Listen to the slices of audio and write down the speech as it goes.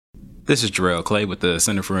This is JaRel Clay with the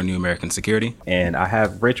Center for New American Security. And I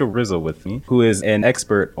have Rizzo with me, who is an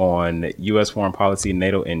expert on U.S. foreign policy,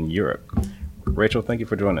 NATO, and Europe. Rachel, thank you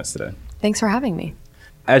for joining us today. Thanks for having me.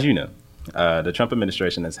 As you know, the Trump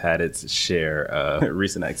administration has had its share of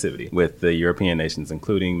recent activity with the European nations,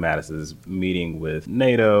 including Mattis's meeting with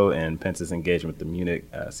NATO and Pence's engagement with the Munich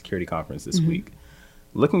Security Conference this week.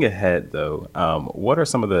 Looking ahead, though, what are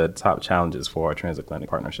some of the top challenges for our transatlantic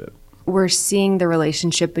partnership? We're seeing the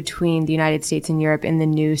relationship between the United States and Europe in the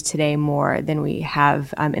news today more than we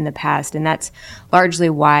have in the past, and that's largely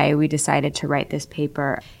why we decided to write this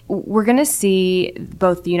paper. We're going to see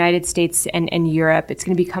both the United States and Europe. It's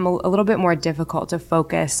going to become a little bit more difficult to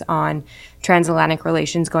focus on transatlantic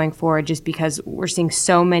relations going forward just because we're seeing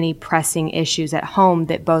so many pressing issues at home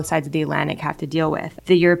that both sides of the Atlantic have to deal with.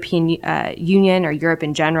 The European Union, or Europe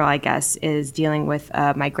in general, I guess, is dealing with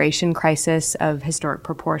a migration crisis of historic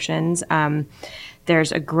proportions.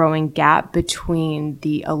 There's a growing gap between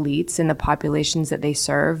the elites and the populations that they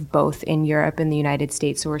serve, both in Europe and the United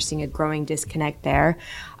States. So we're seeing a growing disconnect there.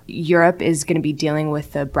 Europe is going to be dealing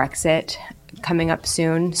with the Brexit coming up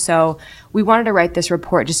soon. So we wanted to write this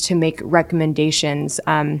report just to make recommendations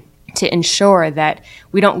to ensure that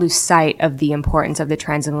we don't lose sight of the importance of the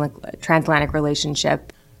transatlantic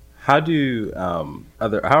relationship. How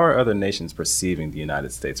are other nations perceiving the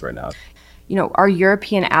United States right now? You know, our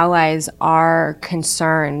European allies are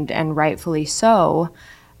concerned, and rightfully so,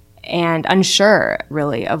 and unsure,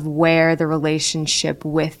 really, of where the relationship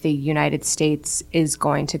with the United States is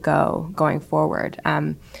going to go going forward.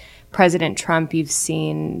 President Trump, you've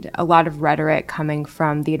seen a lot of rhetoric coming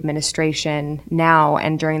from the administration now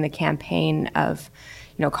and during the campaign of,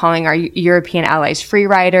 you know, calling our European allies free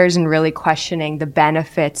riders and really questioning the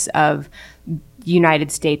benefits of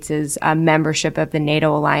United States' membership of the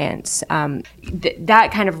NATO alliance.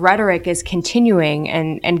 That kind of rhetoric is continuing,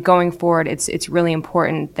 and going forward, it's really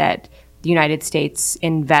important that the United States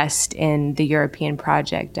invest in the European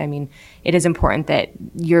project. I mean, it is important that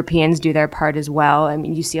Europeans do their part as well. I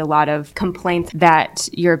mean, you see a lot of complaints that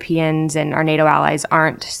Europeans and our NATO allies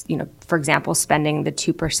aren't, you know, for example, spending the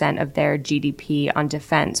 2% of their GDP on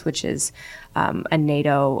defense, which is a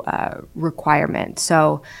NATO requirement.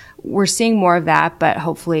 So we're seeing more of that, but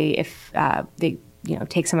hopefully if they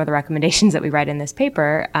take some of the recommendations that we write in this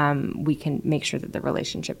paper, we can make sure that the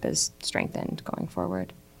relationship is strengthened going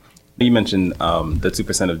forward. You mentioned the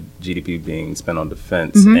 2% of GDP being spent on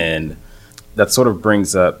defense, and that sort of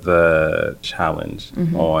brings up the challenge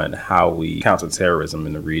on how we counter terrorism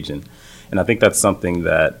in the region. And I think that's something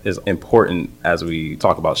that is important as we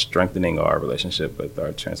talk about strengthening our relationship with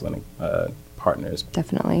our transatlantic partners.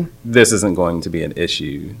 Definitely. This isn't going to be an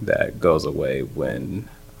issue that goes away when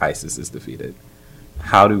ISIS is defeated.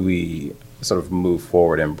 How do we sort of move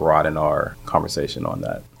forward and broaden our conversation on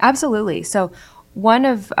that? Absolutely. So one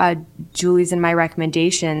of Julie's and my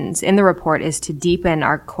recommendations in the report is to deepen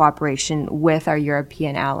our cooperation with our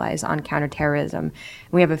European allies on counterterrorism.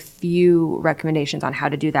 We have a few recommendations on how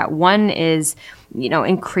to do that. One is,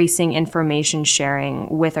 increasing information sharing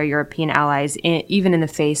with our European allies, even in the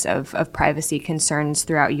face of privacy concerns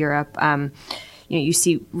throughout Europe. You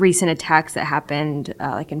see recent attacks that happened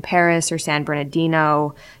like in Paris or San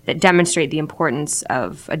Bernardino that demonstrate the importance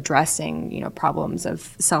of addressing, problems of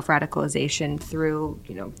self-radicalization through,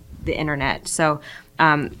 the internet. So,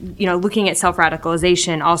 looking at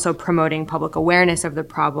self-radicalization, also promoting public awareness of the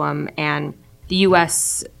problem, and the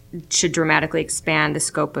U.S. should dramatically expand the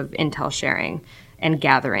scope of intel sharing and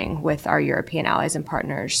gathering with our European allies and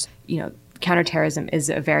partners. Counterterrorism is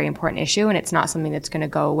a very important issue, and it's not something that's going to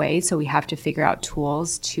go away. So we have to figure out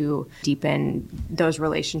tools to deepen those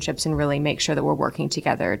relationships and really make sure that we're working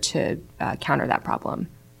together to counter that problem.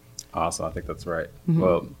 Awesome. I think that's right.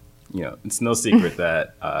 Well, it's no secret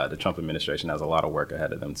that the Trump administration has a lot of work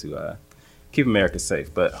ahead of them to keep America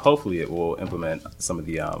safe, but hopefully it will implement some of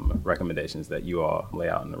the recommendations that you all lay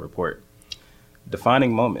out in the report.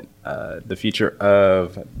 Defining Moment, the future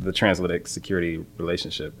of the transatlantic security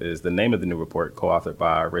relationship is the name of the new report, co-authored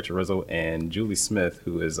by Rizzo and Julie Smith,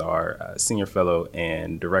 who is our senior fellow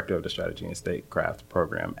and director of the Strategy and Statecraft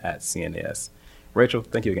program at CNAS. Rachel,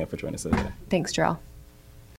 thank you again for joining us today. Thanks, JaRel.